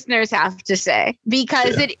the listeners have to say,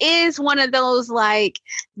 because it is one of those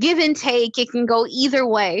give and take. It can go either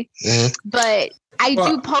way. Mm-hmm. But I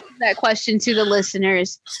do pose that question to the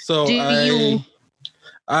listeners. So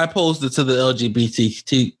I posed it to the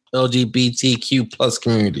LGBTQ plus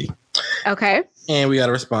community. Okay. And we got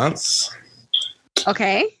a response.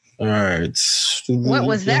 Okay. All right. What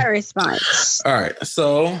was that response? All right.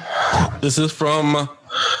 So this is from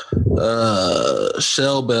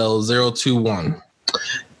Shellbell021.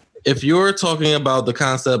 If you're talking about the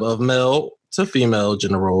concept of male to female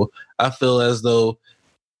gender role, I feel as though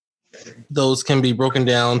those can be broken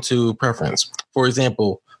down to preference. For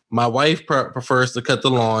example, my wife prefers to cut the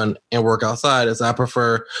lawn and work outside, as I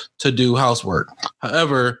prefer to do housework.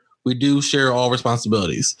 However, we do share all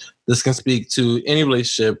responsibilities. This can speak to any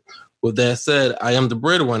relationship. With that said, I am the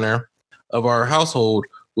breadwinner of our household,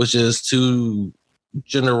 which is two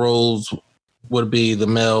gender roles would be the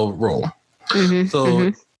male role.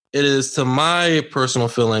 It is to my personal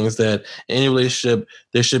feelings that in any relationship,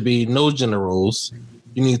 there should be no gender roles.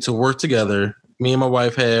 You need to work together. Me and my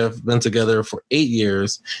wife have been together for 8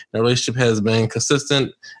 years. The relationship has been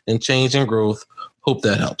consistent in change and growth. Hope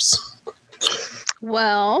that helps.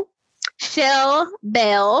 Well, Shell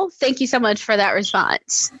Bell, thank you so much for that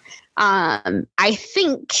response. I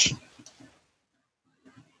think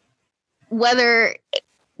whether,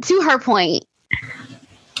 to her point,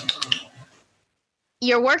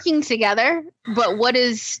 you're working together, but what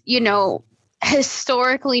is,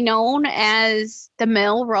 historically known as the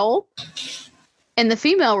male role and the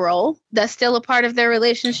female role, that's still a part of their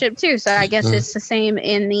relationship too. So I guess it's the same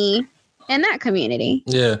in that community.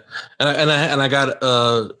 Yeah. And I got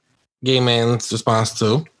a gay man's response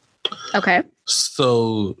too. Okay.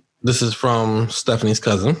 So this is from Stephanie's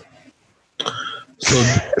cousin.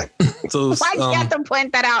 So why do you have to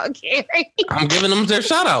point that out, Gary? I'm giving them their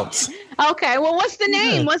shout outs. Okay, well, what's the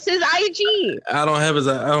name? Yeah. What's his IG? I don't have his.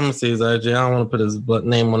 I don't see his IG. I don't want to put his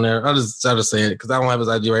name on there. I'll just say it because I don't have his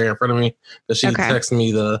IG right here in front of me. Because she texted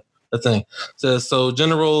me the thing. Says so.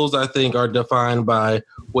 Gender roles, I think, are defined by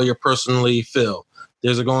what you personally feel.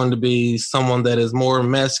 There's going to be someone that is more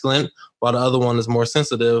masculine, while the other one is more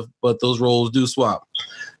sensitive. But those roles do swap.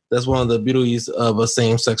 That's one of the beauties of a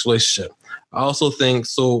same-sex relationship. I also think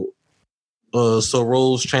so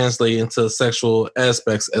roles translate into sexual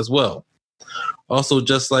aspects as well. Also,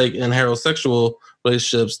 just like in heterosexual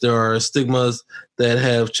relationships, there are stigmas that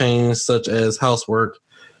have changed, such as housework.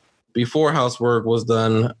 Before housework was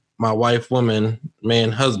done, my wife, woman,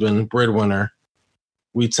 man, husband, breadwinner,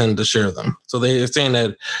 we tend to share them. So they're saying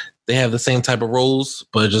that they have the same type of roles,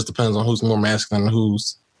 but it just depends on who's more masculine,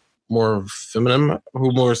 who's more feminine,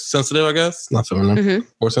 who more sensitive, I guess. Not feminine,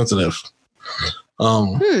 more sensitive.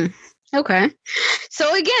 Okay.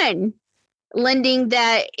 So again, lending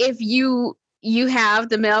that if you have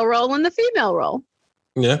the male role and the female role.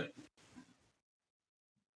 Yeah.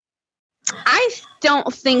 I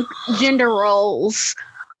don't think gender roles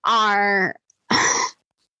are,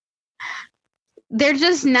 they're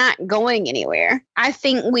just not going anywhere. I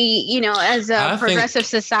think we, as a progressive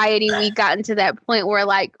society, we've gotten to that point where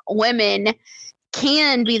like women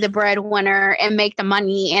can be the breadwinner and make the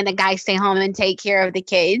money and the guy stay home and take care of the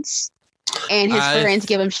kids and his friends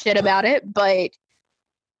give him shit about it. But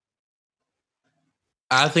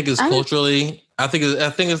I think it's culturally, I think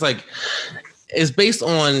it's like, it's based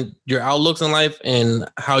on your outlooks in life and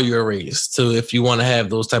how you're raised. So if you want to have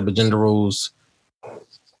those type of gender roles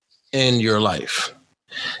in your life,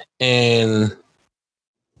 and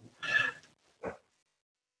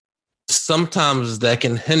sometimes that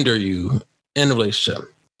can hinder you in a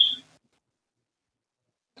relationship,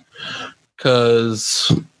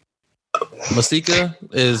 because Masika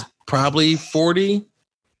is probably 40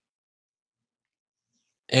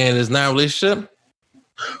 and is not in a relationship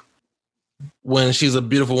when she's a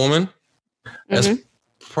beautiful woman. That's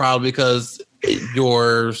probably because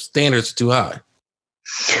your standards are too high.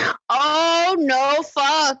 Oh, no,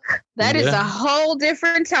 fuck. That is a whole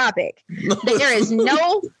different topic. There is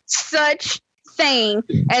no such thing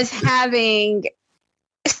as having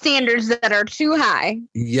standards that are too high.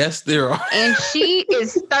 Yes, there are. And she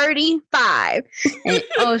is 35. And,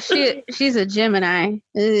 she's a Gemini.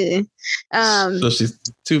 So she's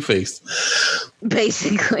two-faced.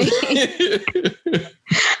 Basically.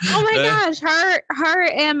 Oh my gosh. Her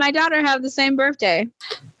and my daughter have the same birthday.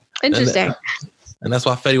 Interesting. And that's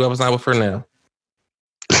why Fetty Wap is not with her now.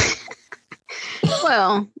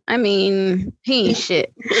 Well, I mean, he ain't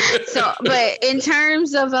shit. So, but in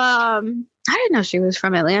terms of, I didn't know she was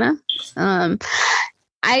from Atlanta.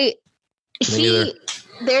 I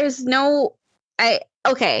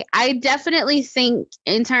definitely think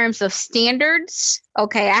in terms of standards,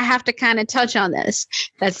 I have to kind of touch on this.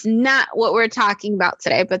 That's not what we're talking about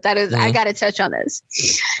today, but that is, I got to touch on this.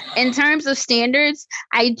 In terms of standards,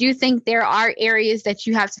 I do think there are areas that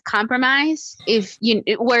you have to compromise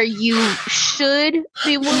where you should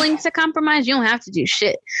be willing to compromise. You don't have to do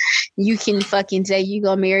shit. You can fucking say you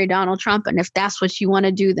gonna marry Donald Trump, and if that's what you want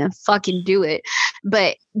to do, then fucking do it.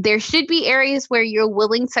 But there should be areas where you're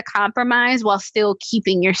willing to compromise while still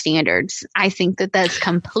keeping your standards. I think that that's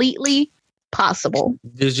completely possible.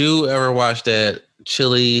 Did you ever watch that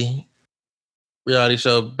Chili reality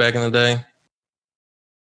show back in the day?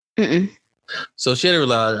 Mm-mm. So she had a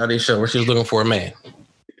reality show where she was looking for a man.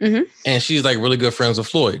 Mm-hmm. And she's like really good friends with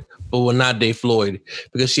Floyd, but will not date Floyd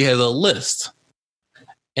because she has a list.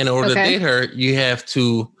 In order to date her, you have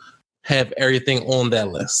to have everything on that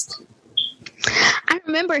list. I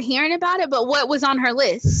remember hearing about it, but what was on her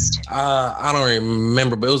list? I don't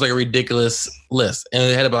remember, but it was like a ridiculous list. And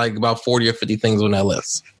it had about 40 or 50 things on that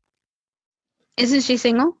list. Isn't she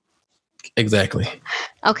single? Exactly.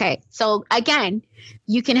 Okay. So again,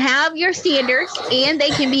 you can have your standards and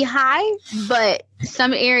they can be high, but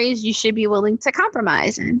some areas you should be willing to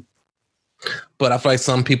compromise in. But I feel like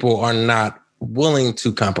some people are not willing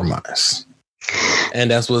to compromise.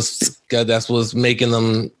 And that's what's making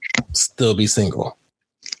them still be single.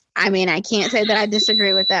 I mean, I can't say that I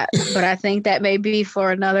disagree with that, but I think that may be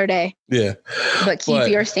for another day. Yeah. But keep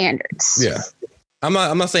your standards. Yeah. I'm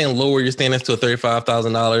not saying lower your standards to a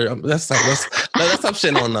 $35,000. Let's stop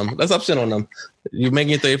shitting on them. Let's stop shitting on them. You're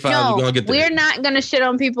making $35,000, you're gonna get there. We're not gonna shit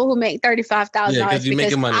on people who make $35,000 because you're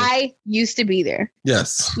making money. I used to be there.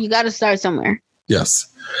 Yes. You got to start somewhere. Yes.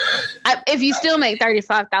 If you still make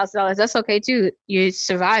 $35,000, that's okay too. You're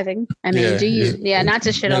surviving. I mean, not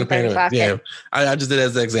to shit on $35,000. Yeah, I just did it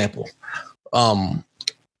as an example.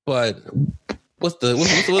 But what's the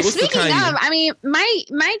Speaking kind of, I mean,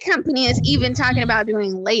 my company is even talking about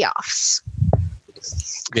doing layoffs.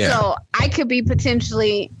 Yeah. So I could be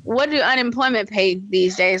potentially. What do unemployment pay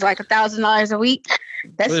these days? Like $1,000 a week.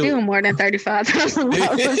 That's still more than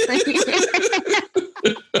 $35,000.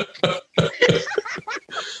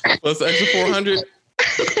 Plus extra 400.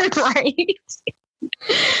 Right.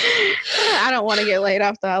 I don't want to get laid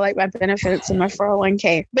off though. I like my benefits and my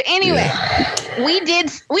 401k. But anyway, we did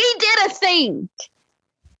a thing.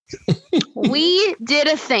 We did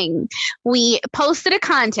a thing. We posted a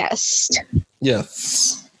contest.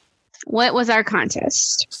 Yes. What was our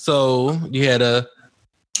contest? So you had to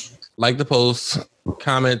like the post,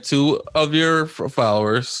 comment 2 of your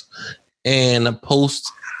followers, and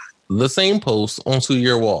post the same post onto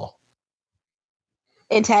your wall.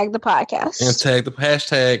 And tag the podcast. And tag the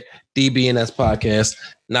hashtag DBNS podcast,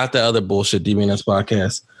 not the other bullshit DBNS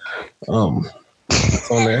podcast. On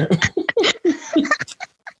there.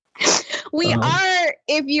 We are,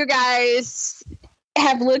 if you guys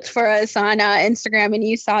have looked for us on Instagram and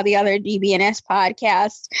you saw the other DBNS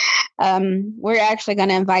podcast, we're actually going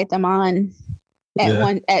to invite them on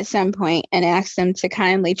at some point and ask them to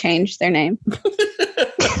kindly change their name.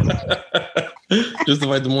 Just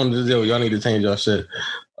invite them on to do. Y'all need to change y'all shit.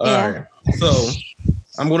 All right. So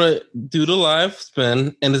I'm gonna do the live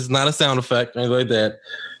spin, and it's not a sound effect or anything like that.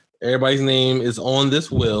 Everybody's name is on this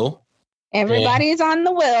wheel. Everybody's on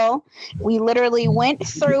the wheel. We literally went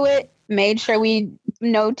through it, made sure we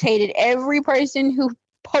notated every person who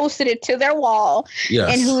posted it to their wall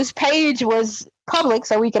and whose page was public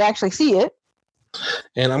so we could actually see it.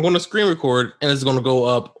 And I'm going to screen record, and it's going to go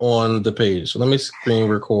up on the page. So let me screen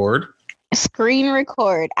record. Screen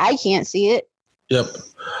record. I can't see it. Yep.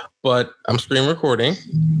 But I'm screen recording.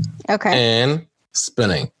 Okay. And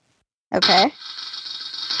spinning. Okay.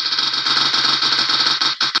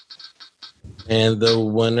 And the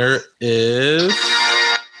winner is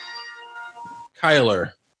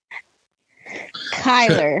Kyler.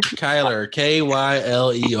 Kyler. Kyler.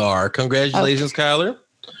 Kyler. Congratulations, Kyler.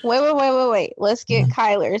 Wait. Let's get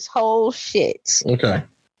Kyler's whole shit. Okay.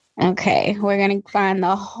 We're going to find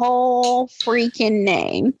the whole freaking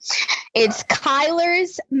name. It's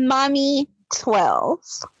Kyler's Mommy 12.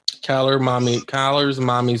 Kyler's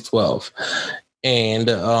Mommy's 12. And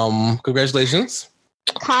congratulations.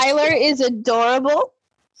 Kyler is adorable.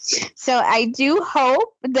 So I do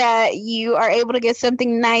hope that you are able to get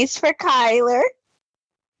something nice for Kyler.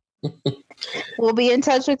 We'll be in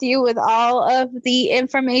touch with you with all of the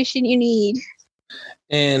information you need.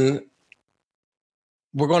 And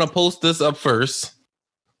we're going to post this up first.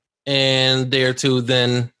 And there too,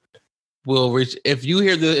 then we'll reach. If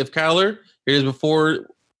Kyler hears before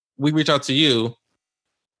we reach out to you,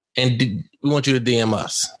 and we want you to DM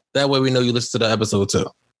us. That way we know you listen to the episode too.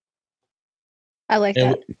 I like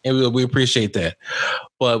that. And we appreciate that.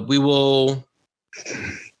 But we'll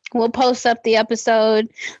post up the episode.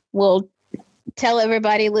 We'll tell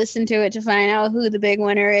everybody, listen to it to find out who the big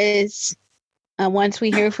winner is. Once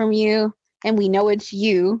we hear from you and we know it's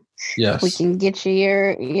you, yes, we can get you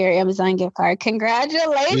your Amazon gift card.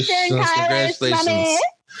 Congratulations, Kyler.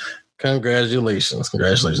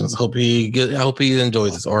 Congratulations. Hope he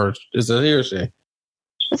enjoys this. Or is it he or she?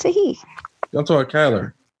 It's a he. Don't talk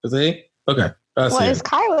Kyler. Is it he? Okay. It's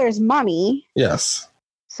Kyler's mommy. Yes.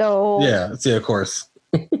 So yeah, of course.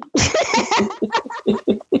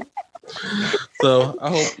 So I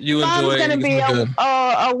hope you enjoy. Mom's gonna be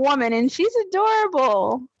a woman, and she's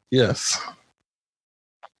adorable. Yes.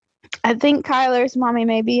 I think Kyler's mommy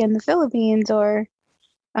may be in the Philippines, or.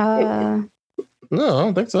 No, I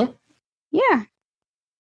don't think so. Yeah.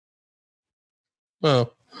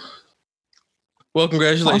 Well,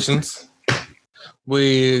 congratulations.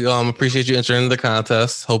 We appreciate you entering the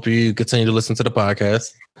contest. Hope you continue to listen to the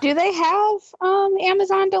podcast. Do they have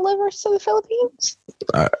Amazon delivers to the Philippines?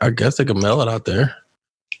 I guess they can mail it out there.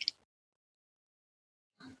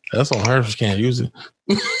 That's on her if she can't use it.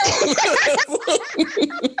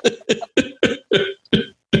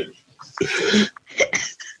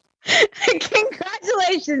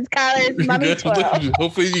 Congratulations, Kyler. It's mommy 12.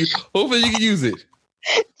 Hopefully you can use it.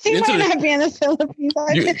 She might not be in the Philippines.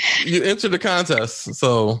 You enter the contest,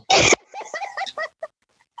 so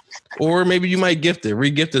or maybe you might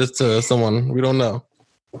re-gift it to someone. We don't know.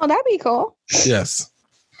 Oh, that'd be cool. Yes.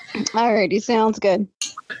 Alrighty, sounds good.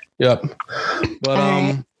 Yep.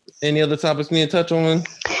 But any other topics we need to touch on?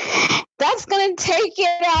 That's going to take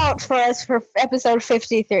it out for us for episode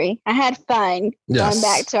 53. I had fun going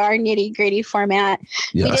back to our nitty-gritty format.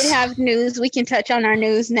 Yes. We did have news. We can touch on our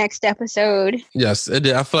news next episode. Yes, it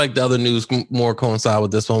did. I feel like the other news more coincide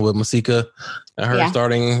with this one with Masika and her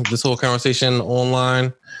starting this whole conversation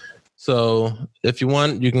online. So if you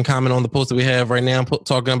want, you can comment on the post that we have right now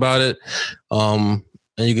talking about it. And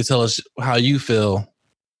you can tell us how you feel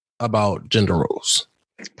about gender roles.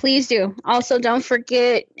 Please do. Also, don't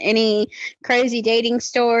forget any crazy dating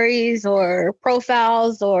stories or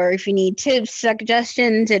profiles, or if you need tips,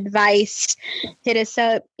 suggestions, advice, hit us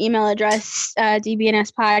up. Email address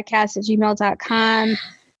dbnspodcast@gmail.com.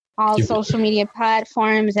 All social media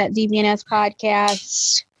platforms at DBNS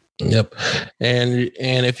Podcasts. Yep. And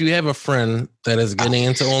if you have a friend that is getting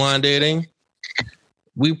into online dating,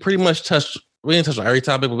 we pretty much we didn't touch on every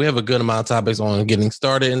topic, but we have a good amount of topics on getting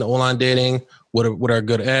started in online dating. What are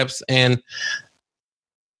good apps? And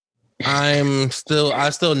I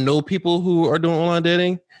still know people who are doing online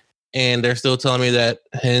dating, and they're still telling me that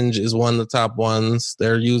Hinge is one of the top ones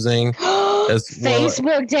they're using.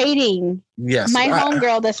 Facebook dating. Yes, my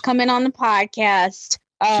homegirl that's coming on the podcast.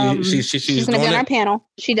 She's going to be on our panel.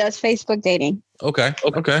 She does Facebook dating. Okay.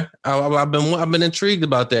 I've been intrigued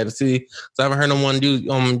about that to see. So I haven't heard no one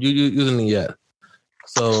using it yet.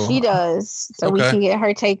 So she does. So we can get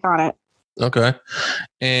her take on it. Okay.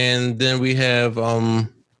 And then we have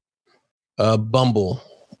Bumble.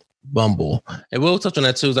 And we'll touch on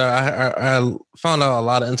that too. I found out a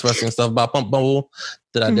lot of interesting stuff about Bumble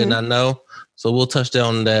that I did not know. So we'll touch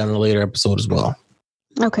down on that in a later episode as well.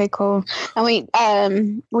 Okay, cool.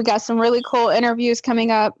 And we got some really cool interviews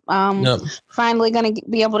coming up. Finally going to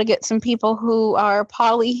be able to get some people who are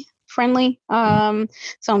poly friendly. So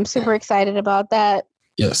I'm super excited about that.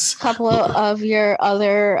 Yes. A couple of your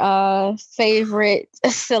other favorite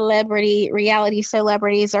reality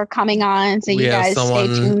celebrities are coming on. So you guys stay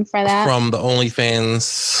tuned for that. From the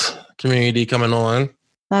OnlyFans community coming on.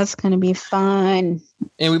 That's going to be fun.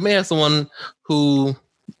 And we may have someone who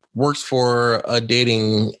works for a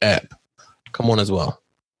dating app come on as well.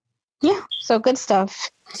 Yeah, so good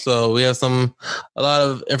stuff. So we have a lot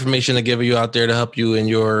of information to give you out there to help you in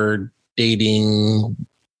your dating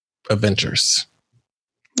adventures.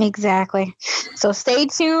 Exactly. So stay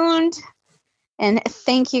tuned, and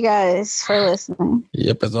thank you guys for listening.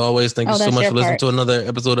 Yep, as always, thank you so much for listening to another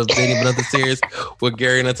episode of Dating But Nothing Serious with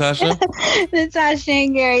Gary and Natasha. Natasha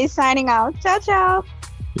and Gary signing out. Ciao, ciao.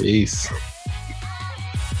 Peace.